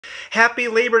Happy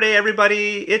Labor Day,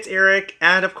 everybody. It's Eric,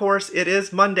 and of course, it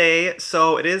is Monday,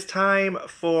 so it is time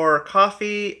for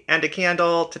coffee and a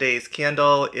candle. Today's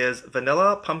candle is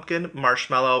Vanilla Pumpkin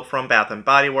Marshmallow from Bath &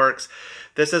 Body Works.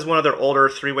 This is one of their older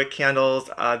 3-wick candles.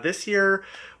 This year,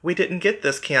 we didn't get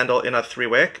this candle in a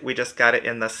 3-wick. We just got it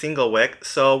in the single wick.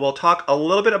 So we'll talk a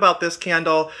little bit about this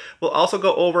candle. We'll also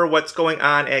go over what's going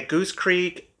on at Goose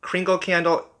Creek, Kringle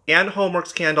Candle, and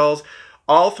HomeWorx candles.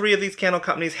 All three of these candle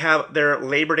companies have their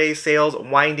Labor Day sales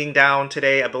winding down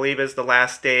today. I believe is the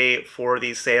last day for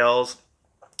these sales.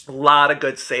 A lot of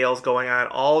good sales going on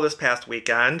all this past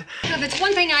weekend. If it's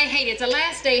one thing I hate, it's a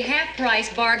last day half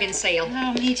price bargain sale.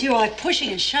 Oh, me too. Like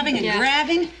pushing and shoving and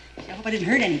grabbing. I hope I didn't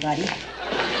hurt anybody.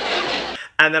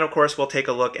 And then, of course, we'll take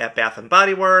a look at Bath &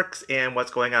 Body Works and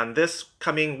what's going on this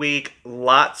coming week.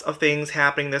 Lots of things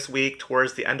happening this week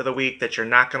towards the end of the week that you're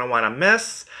not going to want to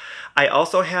miss. I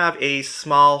also have a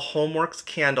small HomeWorx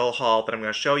candle haul that I'm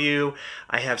going to show you.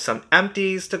 I have some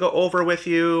empties to go over with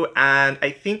you, and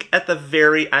I think at the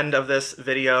very end of this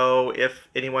video, if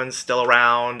anyone's still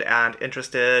around and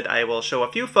interested, I will show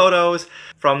a few photos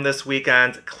from this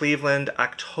weekend's Cleveland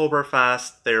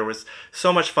Oktoberfest. There was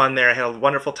so much fun there. I had a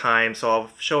wonderful time, so I'll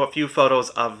show a few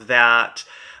photos of that.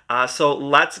 So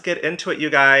let's get into it, you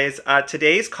guys.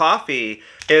 Today's coffee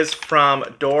is from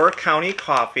Door County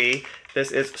Coffee.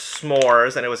 This is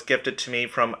s'mores, and it was gifted to me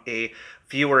from a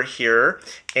viewer here,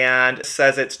 and it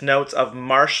says it's notes of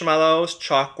marshmallows,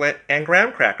 chocolate, and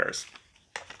graham crackers.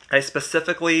 I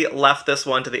specifically left this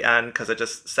one to the end because it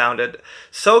just sounded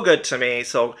so good to me,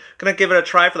 so I'm going to give it a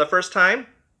try for the first time.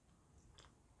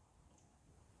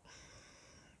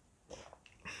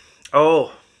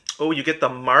 Oh, you get the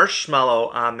marshmallow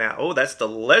on that. Oh, that's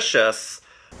delicious.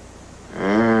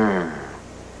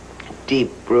 Deep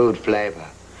brewed flavor.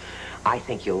 I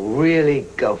think you'll really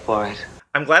go for it.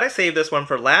 I'm glad I saved this one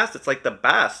for last. It's like the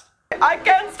best. I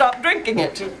can't stop drinking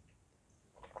it.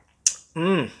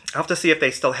 I'll have to see if they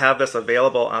still have this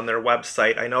available on their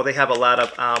website. I know they have a lot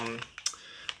of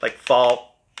like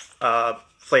fall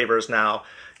flavors now.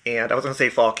 And I was going to say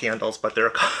fall candles, but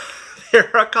they're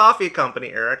a coffee company,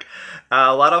 Eric.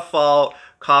 A lot of fall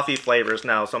coffee flavors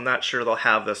now, so I'm not sure they'll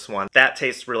have this one. That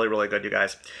tastes really, really good, you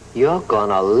guys. You're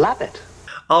gonna love it.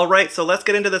 All right, so let's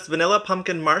get into this Vanilla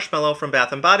Pumpkin Marshmallow from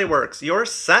Bath & Body Works. Your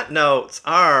scent notes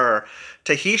are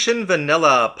Tahitian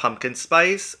Vanilla, Pumpkin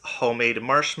Spice, Homemade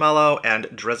Marshmallow, and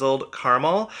Drizzled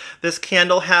Caramel. This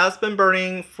candle has been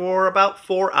burning for about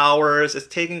 4 hours. It's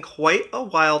taking quite a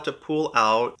while to cool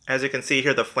out. As you can see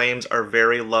here, the flames are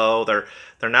very low. They're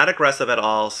not aggressive at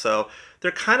all, so they're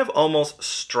kind of almost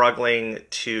struggling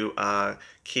to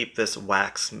keep this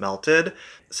wax melted.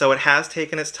 So it has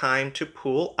taken its time to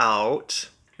cool out.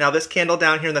 Now this candle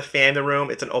down here in the family room,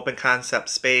 it's an open concept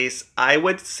space. I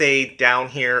would say down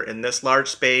here in this large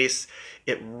space,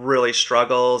 it really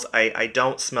struggles. I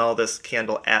don't smell this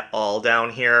candle at all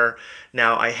down here.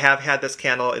 Now I have had this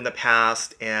candle in the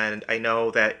past, and I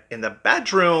know that in the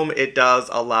bedroom it does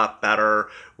a lot better,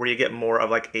 where you get more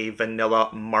of like a vanilla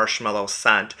marshmallow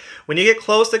scent. When you get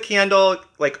close to candle,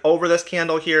 like over this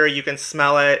candle here, you can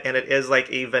smell it, and it is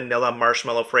like a vanilla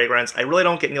marshmallow fragrance. I really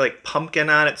don't get any like pumpkin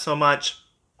on it so much.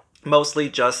 Mostly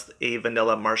just a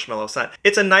vanilla marshmallow scent.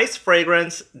 It's a nice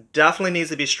fragrance, definitely needs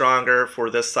to be stronger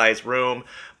for this size room,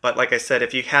 but like I said,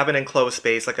 if you have an enclosed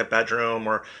space like a bedroom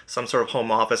or some sort of home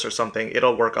office or something,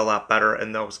 it'll work a lot better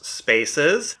in those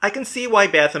spaces. I can see why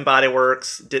Bath & Body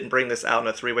Works didn't bring this out in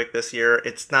a 3-wick this year.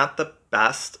 It's not the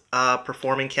best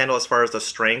performing candle as far as the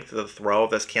strength, the throw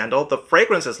of this candle. The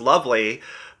fragrance is lovely,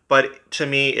 but to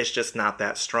me, it's just not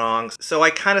that strong. So I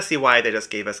kind of see why they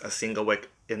just gave us a single wick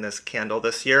in this candle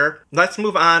this year. Let's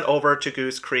move on over to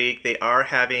Goose Creek. They are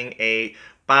having a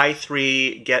buy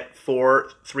 3, get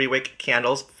 4 3-wick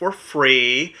candles for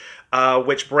free,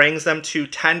 which brings them to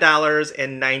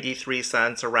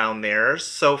 $10.93 around there.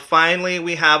 So finally,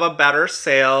 we have a better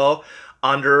sale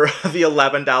under the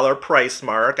 $11 price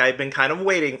mark. I've been kind of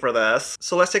waiting for this.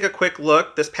 So let's take a quick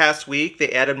look. This past week, they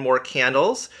added more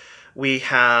candles. We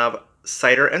have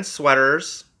Cider and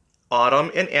Sweaters,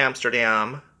 Autumn in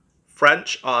Amsterdam,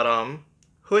 French Autumn,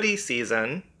 Hoodie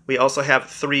Season. We also have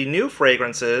 3 new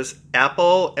fragrances,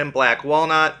 Apple and Black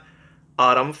Walnut,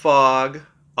 Autumn Fog,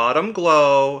 Autumn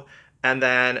Glow, and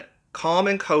then Calm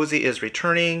and Cozy is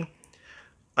returning.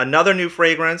 Another new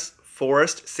fragrance,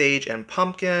 Forest Sage and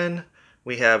Pumpkin.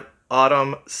 We have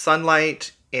Autumn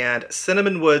Sunlight, and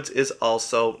Cinnamon Woods is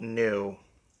also new.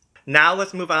 Now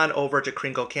let's move on over to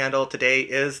Kringle Candle. Today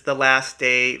is the last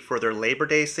day for their Labor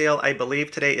Day sale. I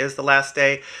believe today is the last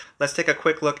day. Let's take a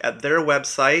quick look at their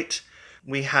website.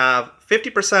 We have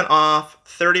 50% off,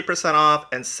 30% off,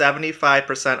 and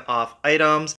 75% off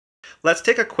items. Let's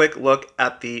take a quick look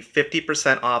at the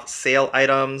 50% off sale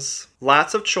items.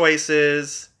 Lots of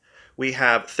choices. We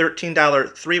have $13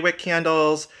 3-wick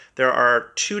candles. There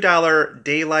are $2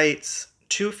 daylights,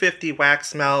 $2.50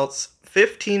 wax melts,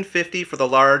 $15.50 for the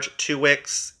large 2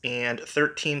 wicks, and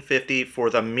 $13.50 for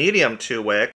the medium 2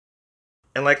 wick.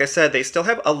 And like I said, they still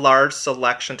have a large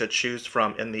selection to choose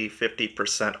from in the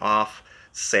 50% off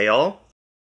sale.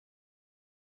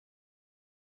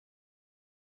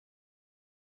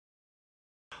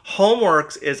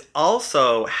 HomeWorx is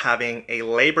also having a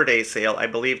Labor Day sale. I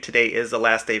believe today is the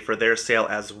last day for their sale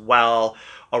as well.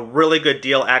 A really good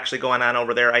deal actually going on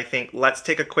over there, I think. Let's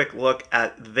take a quick look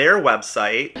at their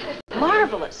website.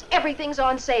 Marvelous. Everything's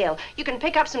on sale. You can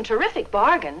pick up some terrific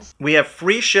bargains. We have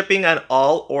free shipping on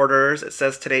all orders. It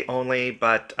says today only,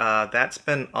 but that's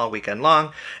been all weekend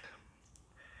long.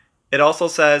 It also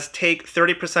says take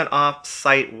 30% off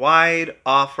site-wide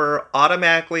offer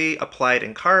automatically applied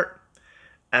in cart.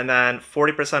 And then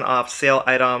 40% off sale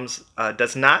items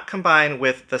does not combine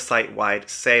with the site-wide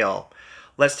sale.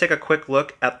 Let's take a quick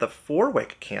look at the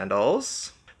 4-wick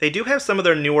candles. They do have some of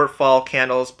their newer fall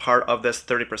candles part of this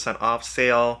 30% off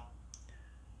sale,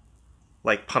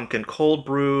 like pumpkin cold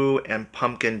brew and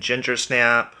pumpkin ginger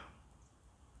snap,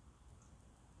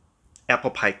 apple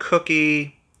pie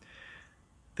cookie.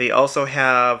 They also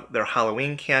have their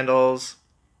Halloween candles.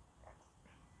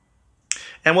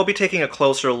 And we'll be taking a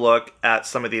closer look at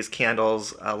some of these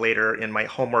candles later in my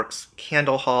HomeWorx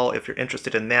candle haul. If you're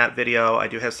interested in that video, I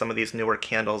do have some of these newer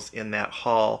candles in that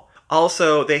haul.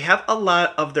 Also, they have a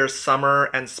lot of their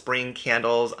summer and spring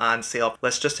candles on sale.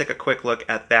 Let's just take a quick look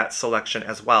at that selection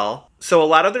as well. So a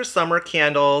lot of their summer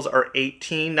candles are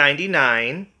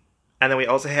 $18.99, and then we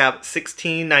also have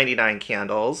 $16.99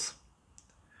 candles.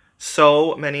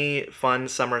 So many fun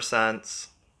summer scents.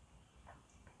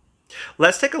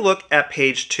 Let's take a look at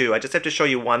page 2. I just have to show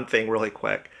you one thing really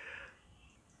quick.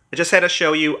 I just had to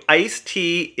show you iced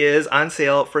tea is on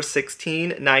sale for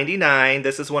 $16.99.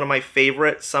 This is one of my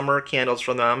favorite summer candles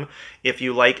from them. If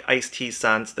you like iced tea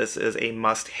scents, this is a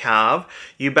must-have.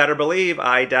 You better believe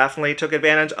I definitely took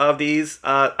advantage of these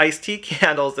iced tea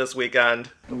candles this weekend.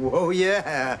 Whoa,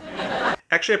 yeah.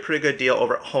 Actually a pretty good deal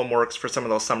over at HomeWorx for some of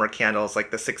those summer candles,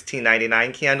 like the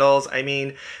 $16.99 candles. I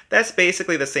mean, that's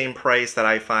basically the same price that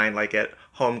I find like at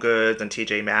Home Goods and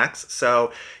TJ Maxx.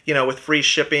 So, you know, with free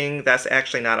shipping, that's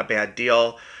actually not a bad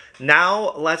deal.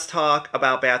 Now, let's talk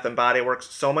about Bath & Body Works.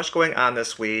 So much going on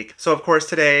this week. So, of course,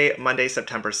 today, Monday,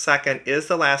 September 2nd, is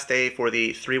the last day for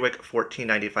the 3-wick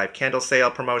 $14.95 candle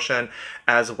sale promotion,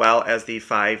 as well as the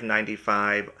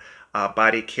 $5.95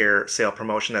 body care sale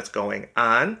promotion that's going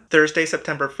on. Thursday,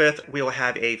 September 5th, we will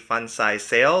have a fun size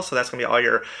sale. So that's going to be all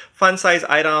your fun size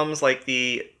items like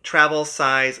the travel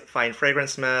size fine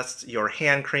fragrance mists, your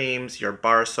hand creams, your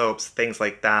bar soaps, things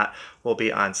like that will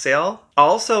be on sale.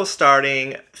 Also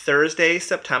starting Thursday,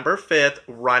 September 5th,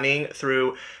 running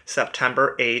through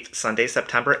September 8th, Sunday,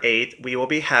 September 8th, we will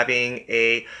be having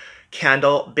a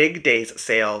candle big days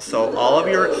sale. So all of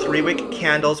your 3-wick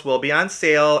candles will be on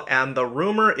sale, and the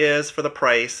rumor is for the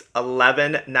price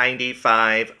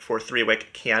 $11.95 for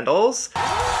 3-wick candles.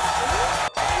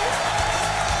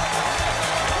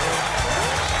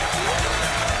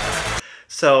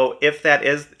 So if that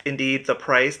is indeed the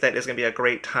price, that is going to be a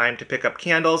great time to pick up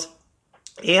candles.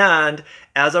 And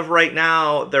as of right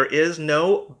now, there is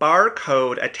no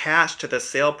barcode attached to the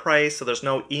sale price, so there's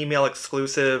no email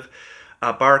exclusive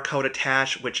barcode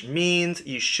attached, which means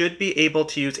you should be able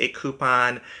to use a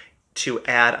coupon to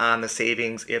add on the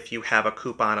savings if you have a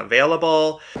coupon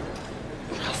available.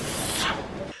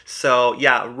 So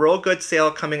yeah, real good sale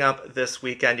coming up this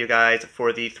weekend, you guys,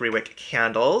 for the 3-wick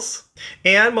candles.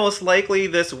 And most likely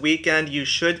this weekend, you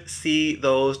should see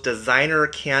those designer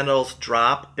candles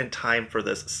drop in time for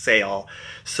this sale.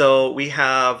 So we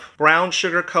have Brown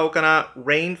Sugar Coconut,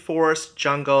 Rainforest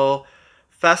Jungle,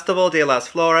 Festival de las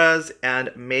Flores,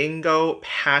 and Mango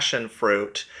Passion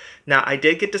Fruit. Now, I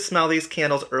did get to smell these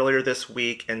candles earlier this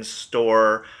week in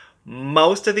store.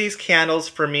 Most of these candles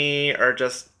for me are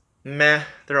just meh,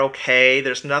 they're okay.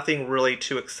 There's nothing really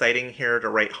too exciting here to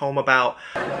write home about.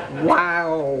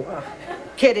 Wow.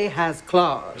 Kitty has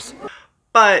claws.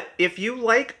 But if you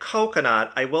like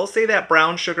coconut, I will say that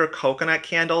Brown Sugar Coconut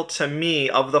candle, to me,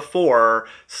 of the 4,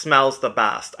 smells the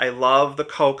best. I love the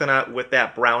coconut with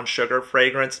that brown sugar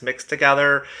fragrance mixed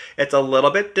together. It's a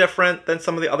little bit different than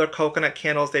some of the other coconut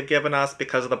candles they've given us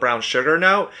because of the brown sugar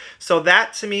note. So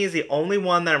that, to me, is the only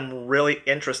one that I'm really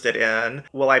interested in.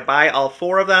 Will I buy all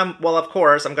 4 of them? Well, of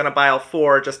course, I'm going to buy all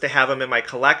 4 just to have them in my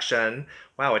collection.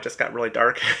 Wow, it just got really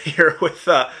dark here with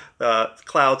the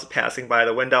clouds passing by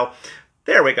the window.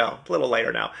 There we go. A little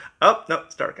lighter now. Oh, no,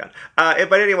 it's dark on.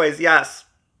 But anyways, yes.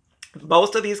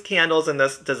 Most of these candles in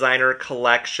this designer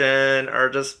collection are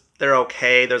just, they're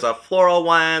okay. There's a floral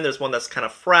one. There's one that's kind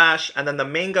of fresh. And then the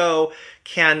mango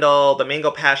candle, the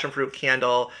mango passion fruit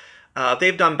candle,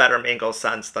 they've done better mango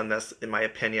scents than this, in my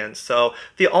opinion. So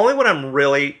the only one I'm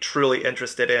really, truly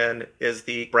interested in is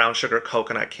the brown sugar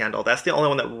coconut candle. That's the only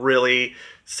one that really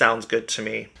sounds good to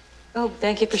me. Oh,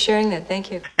 thank you for sharing that. Thank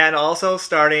you. And also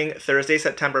starting Thursday,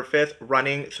 September 5th,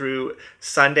 running through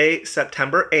Sunday,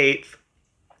 September 8th,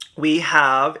 we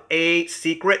have a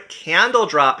secret candle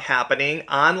drop happening,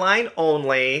 online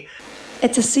only.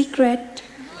 It's a secret.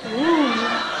 Ooh.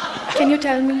 Can you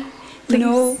tell me? Please?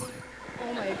 No.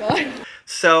 Oh my God.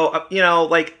 So, you know,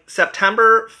 like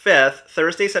September 5th,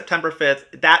 Thursday, September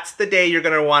 5th, that's the day you're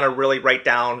going to want to really write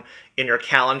down in your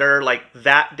calendar. Like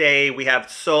that day, we have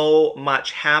so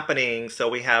much happening. So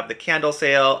we have the candle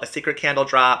sale, a secret candle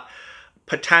drop,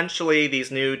 potentially these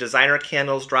new designer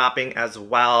candles dropping as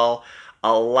well.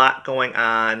 A lot going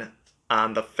on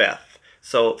the 5th.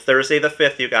 So Thursday the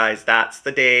 5th, you guys, that's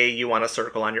the day you want to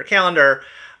circle on your calendar.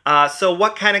 So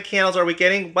what kind of candles are we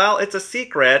getting? Well, it's a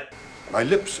secret. My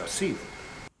lips are sealed.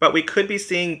 But we could be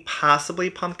seeing possibly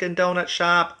Pumpkin Donut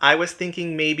Shop. I was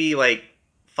thinking maybe like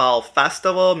Fall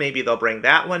Festival. Maybe they'll bring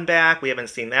that one back. We haven't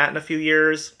seen that in a few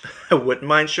years. I wouldn't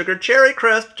mind Sugar Cherry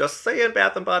Crisp. Just saying,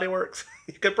 Bath & Body Works.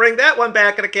 You could bring that one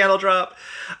back in a candle drop.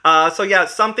 So yeah,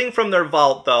 something from their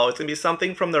vault though. It's going to be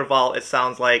something from their vault, it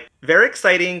sounds like. Very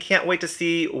exciting. Can't wait to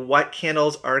see what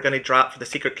candles are going to drop for the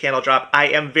secret candle drop. I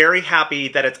am very happy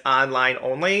that it's online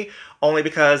only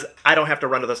because I don't have to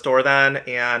run to the store then.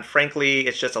 And frankly,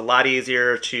 it's just a lot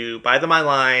easier to buy them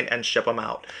online and ship them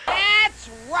out. That's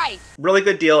right. Really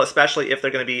good deal, especially if they're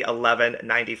going to be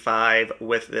 $11.95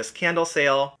 with this candle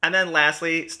sale. And then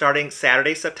lastly, starting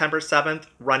Saturday, September 7th,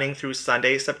 running through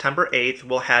Sunday, September 8th,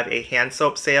 we'll have a hand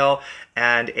soap sale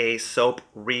and a soap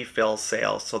refill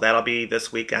sale. So that'll be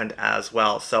this weekend as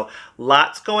well. So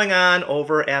lots going on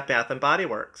over at Bath & Body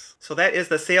Works. So that is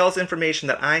the sales information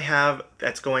that I have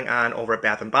that's going on over at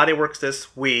Bath & Body Works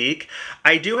this week.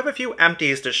 I do have a few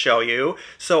empties to show you.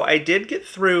 So I did get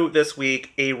through this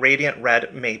week a Radiant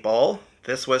Red Maple.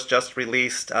 This was just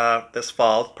released this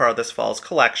fall, part of this fall's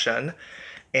collection.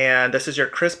 And this is your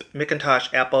crisp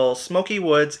McIntosh apple, smoky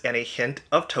woods, and a hint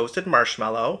of toasted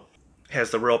marshmallow. It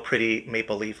has the real pretty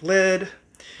maple leaf lid,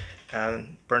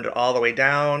 and burned it all the way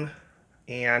down.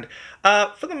 And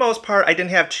for the most part, I didn't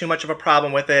have too much of a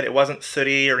problem with it. It wasn't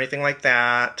sooty or anything like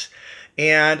that.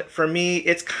 And for me,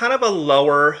 it's kind of a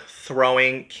lower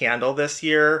throwing candle this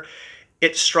year.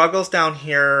 It struggles down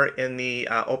here in the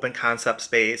open concept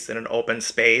space, in an open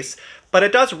space, but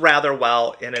it does rather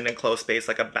well in an enclosed space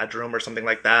like a bedroom or something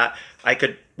like that. I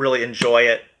could really enjoy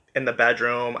it in the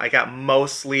bedroom. I got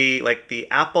mostly like the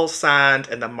apple scent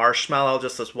and the marshmallow,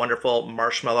 just this wonderful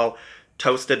marshmallow,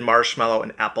 toasted marshmallow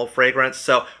and apple fragrance.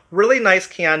 So really nice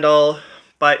candle,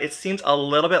 but it seems a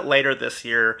little bit later this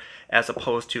year as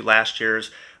opposed to last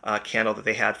year's candle that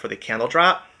they had for the candle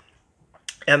drop.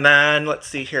 And then let's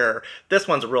see here. This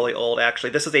one's really old actually.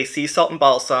 This is a sea salt and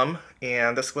balsam,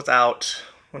 and this was out,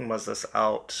 when was this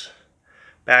out?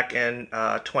 Back in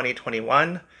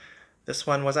 2021. This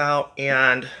one was out,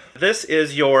 and this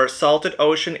is your Salted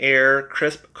Ocean Air,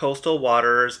 Crisp Coastal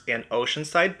Waters, and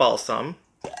Oceanside Balsam.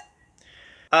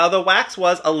 The wax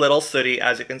was a little sooty,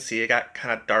 as you can see. It got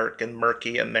kind of dark and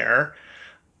murky in there,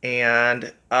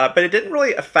 and but it didn't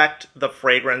really affect the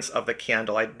fragrance of the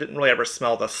candle. I didn't really ever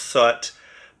smell the soot,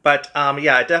 but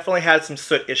yeah, it definitely had some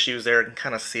soot issues there. You can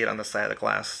kind of see it on the side of the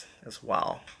glass as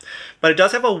well. But it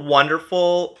does have a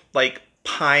wonderful like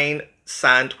pine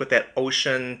scent with that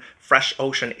ocean, fresh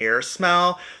ocean air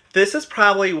smell. This is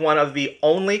probably one of the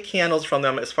only candles from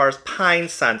them as far as pine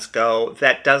scents go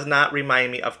that does not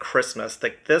remind me of Christmas.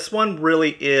 Like this one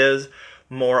really is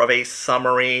more of a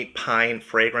summery pine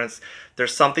fragrance.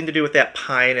 There's something to do with that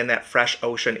pine and that fresh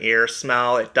ocean air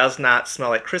smell. It does not smell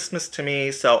like Christmas to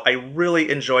me, so I really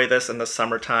enjoy this in the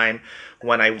summertime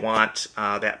when I want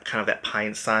that kind of that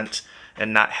pine scent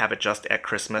and not have it just at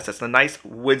Christmas. It's a nice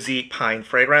woodsy pine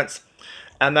fragrance.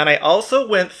 And then I also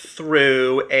went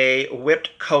through a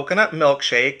whipped coconut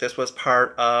milkshake. This was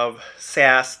part of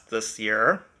SAS this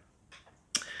year.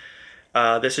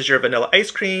 This is your vanilla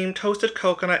ice cream, toasted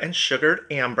coconut, and sugared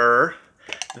amber.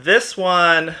 This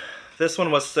one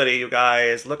was sooty, you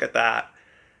guys. Look at that.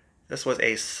 This was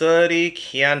a sooty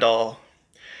candle.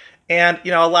 And, you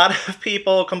know, a lot of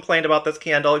people complained about this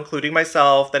candle, including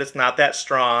myself, that it's not that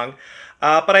strong.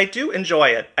 But I do enjoy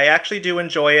it. I actually do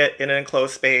enjoy it in an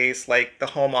enclosed space like the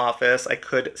home office. I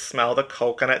could smell the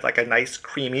coconut, like a nice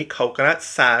creamy coconut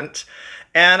scent.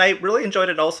 And I really enjoyed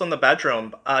it also in the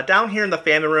bedroom. Down here in the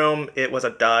family room, it was a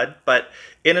dud, but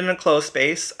in an enclosed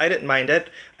space, I didn't mind it.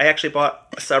 I actually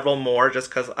bought several more just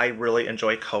because I really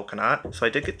enjoy coconut. So I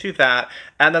did get through that.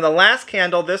 And then the last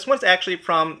candle, this one's actually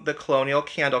from the Kringle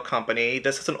Candle Company.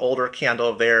 This is an older candle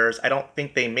of theirs. I don't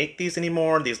think they make these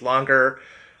anymore, these longer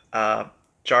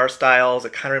jar styles.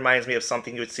 It kind of reminds me of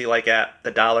something you would see like at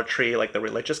the Dollar Tree, like the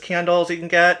religious candles you can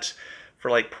get for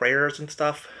like prayers and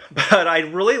stuff. But I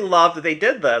really loved that they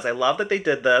did this. I love that they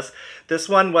did this. This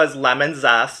one was lemon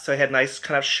zest, so it had nice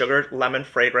kind of sugared lemon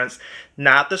fragrance.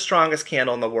 Not the strongest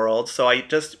candle in the world, so I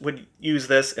just would use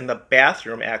this in the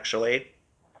bathroom actually.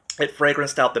 It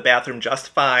fragranced out the bathroom just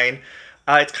fine.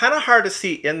 It's kind of hard to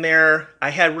see in there. I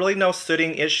had really no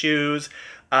sooting issues.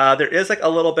 There is like a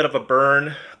little bit of a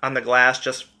burn on the glass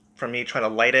just from me trying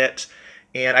to light it.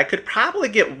 And I could probably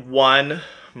get one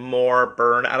more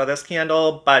burn out of this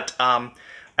candle, but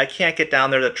I can't get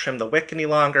down there to trim the wick any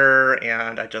longer,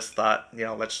 and I just thought, you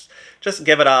know, let's just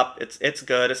give it up. It's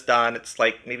good, it's done. It's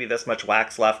like maybe this much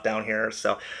wax left down here,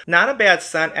 so not a bad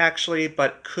scent actually,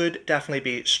 but could definitely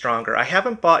be stronger. I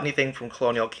haven't bought anything from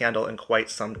Kringle Candle in quite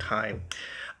some time.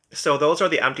 So those are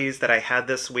the empties that I had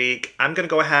this week. I'm going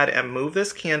to go ahead and move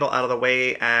this candle out of the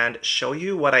way and show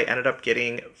you what I ended up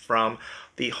getting from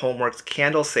the HomeWorx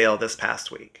candle sale this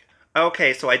past week.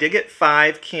 Okay, so I did get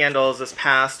 5 candles this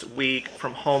past week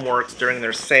from HomeWorx during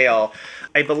their sale.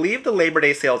 I believe the Labor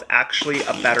Day sale is actually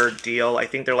a better deal. I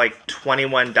think they're like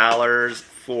 $21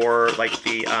 for like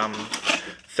the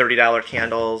 $30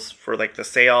 candles for like the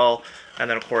sale. And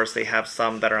then of course they have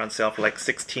some that are on sale for like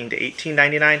 $16 to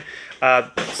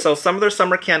 $18.99. So some of their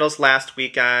summer candles last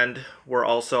weekend were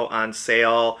also on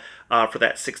sale for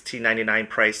that $16.99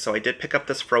 price. So I did pick up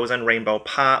this Frozen Rainbow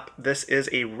Pop. This is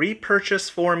a repurchase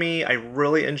for me. I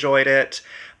really enjoyed it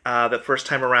the first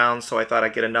time around, so I thought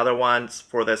I'd get another one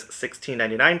for this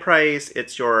 $16.99 price.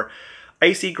 It's your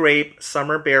Icy Grape,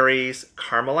 Summer Berries,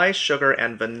 Caramelized Sugar,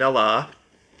 and Vanilla.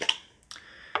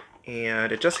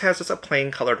 And it just has just a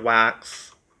plain colored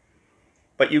wax.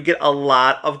 But you get a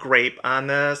lot of grape on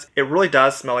this. It really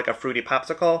does smell like a fruity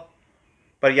popsicle.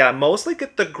 But yeah, mostly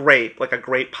get the grape, like a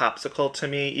grape popsicle to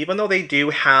me. Even though they do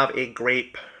have a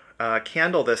grape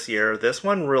candle this year, this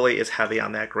one really is heavy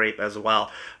on that grape as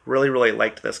well. Really, really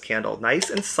liked this candle.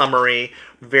 Nice and summery,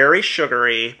 very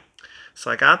sugary. So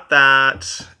I got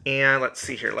that. And let's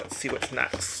see here, let's see what's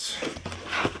next.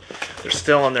 They're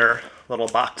still in their little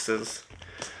boxes.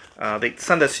 They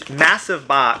send this massive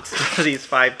box for these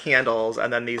 5 candles,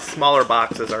 and then these smaller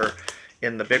boxes are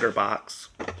in the bigger box.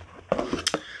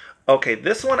 Okay,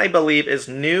 this one I believe is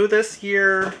new this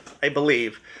year. I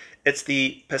believe it's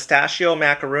the Pistachio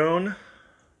Macaroon.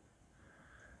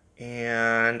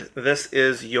 And this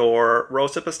is your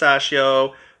roasted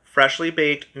pistachio, freshly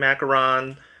baked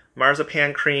macaron,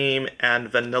 marzipan cream, and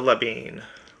vanilla bean.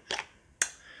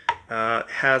 It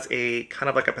has a kind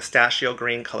of like a pistachio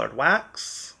green colored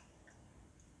wax.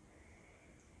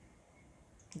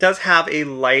 It does have a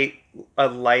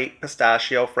light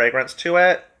pistachio fragrance to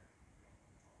it.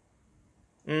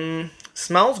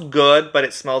 Smells good, but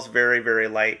it smells very, very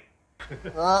light.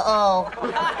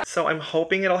 Uh-oh. So I'm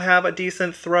hoping it'll have a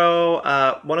decent throw.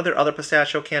 One of their other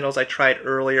pistachio candles I tried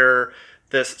earlier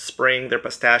this spring, their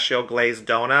pistachio glazed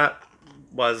donut,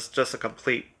 was just a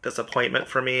complete disappointment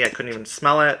for me. I couldn't even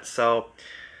smell it, so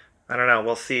I don't know.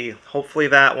 We'll see. Hopefully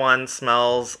that one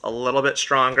smells a little bit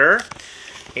stronger.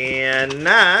 And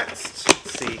next,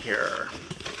 let's see here.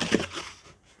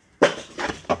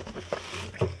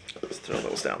 Throw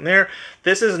those down there.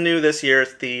 This is new this year.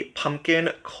 It's the Pumpkin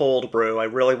Cold Brew. I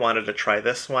really wanted to try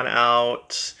this one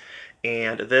out.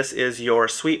 And this is your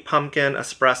sweet pumpkin,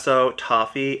 espresso,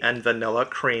 toffee, and vanilla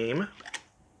cream.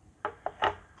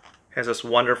 Has this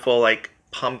wonderful like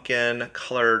pumpkin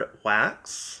colored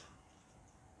wax.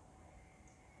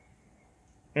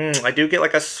 I do get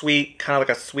like a sweet, kind of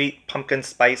like a sweet pumpkin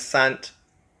spice scent.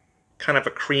 Kind of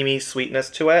a creamy sweetness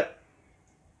to it.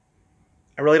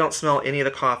 I really don't smell any of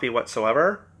the coffee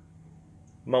whatsoever.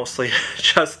 Mostly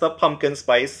just the pumpkin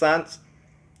spice scent.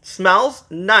 Smells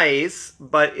nice,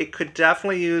 but it could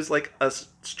definitely use like a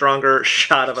stronger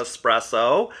shot of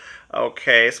espresso.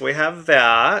 Okay, so we have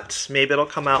that. Maybe it'll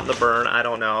come out in the burn, I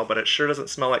don't know, but it sure doesn't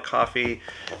smell like coffee,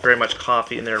 very much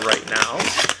coffee in there right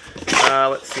now.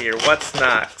 Let's see here, what's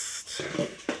next?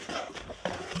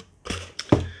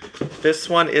 This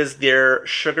one is their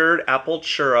sugared apple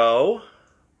churro.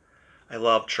 I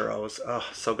love churros. Oh,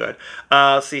 so good.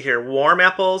 Let's see here. Warm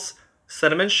apples,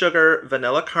 cinnamon sugar,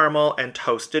 vanilla caramel, and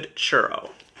toasted churro.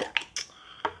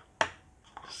 It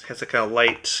has a kind of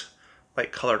light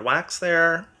colored wax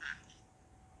there.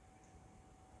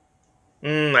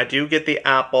 I do get the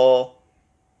apple.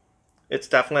 It's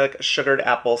definitely like a sugared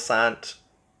apple scent.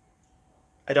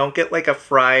 I don't get like a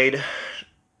fried,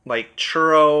 like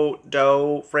churro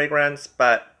dough fragrance,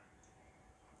 but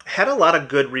had a lot of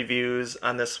good reviews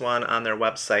on this one on their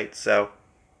website, so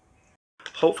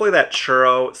hopefully that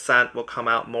churro scent will come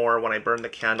out more when I burn the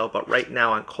candle, but right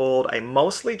now on cold, I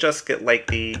mostly just get like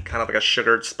the kind of like a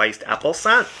sugared spiced apple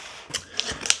scent.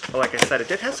 But like I said, it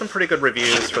did have some pretty good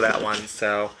reviews for that one,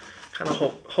 so kind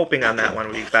of hoping on that one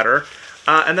would be better.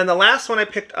 And then the last one I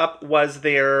picked up was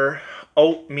their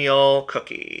oatmeal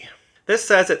cookie. This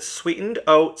says it's sweetened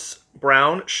oats,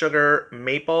 brown sugar,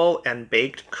 maple, and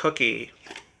baked cookie.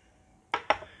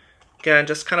 Again,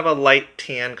 just kind of a light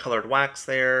tan colored wax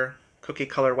there, cookie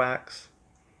color wax.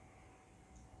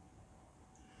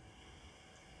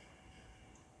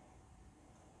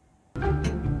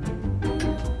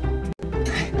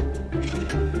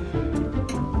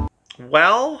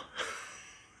 Well,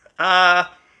 I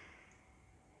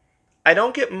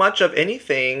don't get much of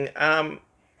anything. I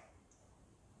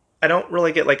don't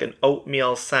really get like an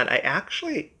oatmeal scent. I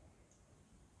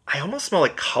almost smell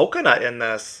like coconut in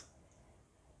this.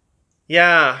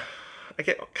 Yeah, I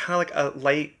get kind of like a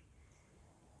light,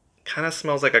 kind of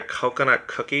smells like a coconut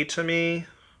cookie to me.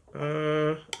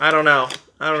 I don't know.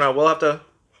 We'll have to,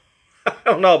 I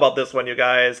don't know about this one, you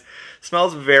guys.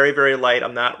 Smells very, very light.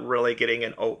 I'm not really getting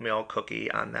an oatmeal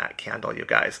cookie on that candle, you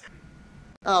guys.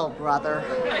 Oh,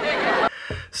 brother.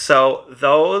 So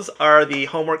those are the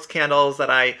HomeWorx candles that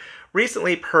I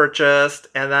recently purchased.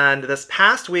 And then this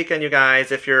past weekend, you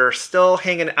guys, if you're still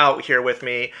hanging out here with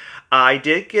me, I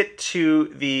did get to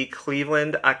the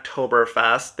Cleveland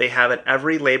Oktoberfest. They have it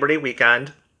every Labor Day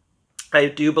weekend. I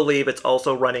do believe it's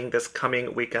also running this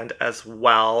coming weekend as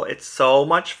well. It's so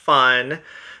much fun.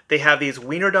 They have these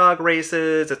wiener dog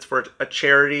races. It's for a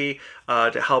charity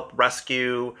to help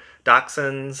rescue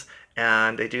dachshunds.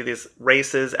 And they do these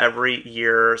races every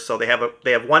year. So they have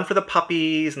one for the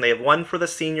puppies, and they have one for the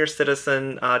senior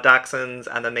citizen dachshunds,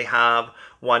 and then they have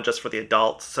one just for the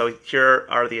adults. So here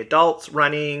are the adults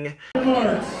running.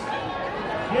 Get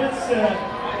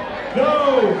set,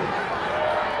 go!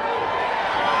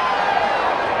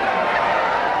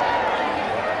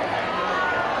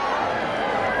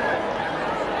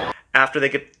 After they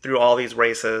get through all these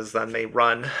races, then they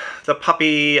run. The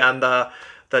puppy and the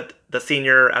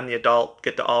senior and the adult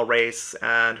get to all race,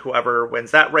 and whoever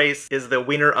wins that race is the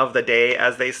winner of the day,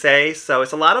 as they say. So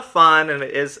it's a lot of fun, and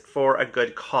it is for a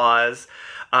good cause.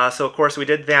 So of course we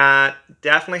did that.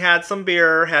 Definitely had some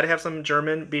beer. Had to have some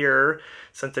German beer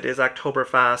since it is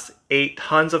Oktoberfest. Ate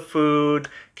tons of food,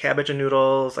 cabbage and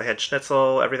noodles. I had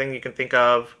schnitzel, everything you can think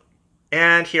of.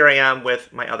 And here I am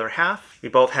with my other half. We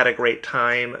both had a great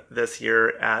time this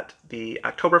year at the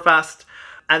Oktoberfest.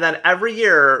 And then every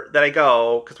year that I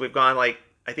go, because we've gone like,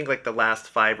 I think like the last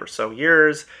 5 or so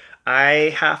years,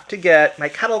 I have to get my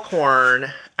kettle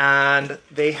corn, and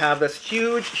they have this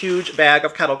huge, huge bag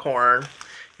of kettle corn.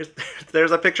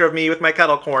 There's a picture of me with my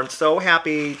kettle corn. So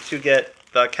happy to get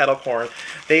the kettle corn.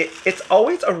 It's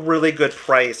always a really good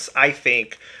price, I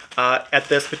think, at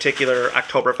this particular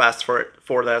Oktoberfest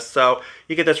for this. So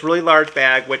you get this really large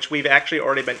bag, which we've actually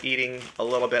already been eating a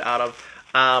little bit out of,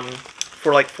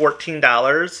 for like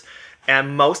 $14.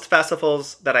 And most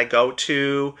festivals that I go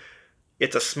to,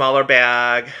 it's a smaller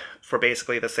bag for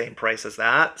basically the same price as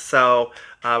that. So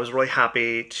I was really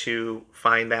happy to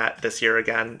find that this year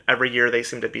again. Every year they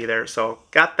seem to be there. So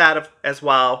got that as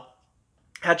well.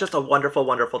 Had just a wonderful,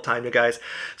 wonderful time, you guys.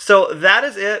 So that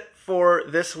is it for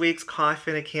this week's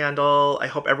Coffee and a Candle. I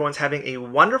hope everyone's having a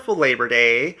wonderful Labor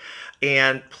Day.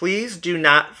 And please do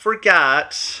not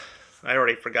forget, I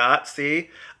already forgot, see?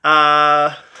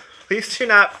 Please do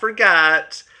not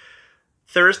forget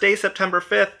Thursday, September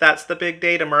 5th. That's the big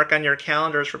day to mark on your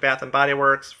calendars for Bath & Body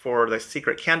Works for the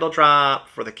secret candle drop,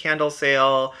 for the candle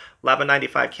sale,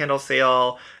 $11.95 candle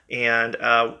sale, and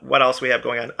what else we have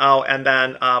going on? Oh, and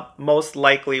then most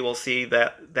likely we'll see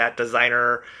that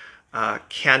designer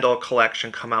candle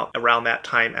collection come out around that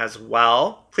time as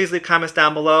well. Please leave comments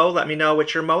down below. Let me know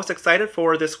what you're most excited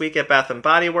for this week at Bath &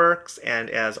 Body Works. And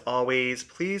as always,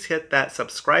 please hit that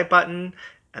subscribe button,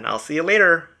 and I'll see you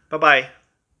later. Bye-bye.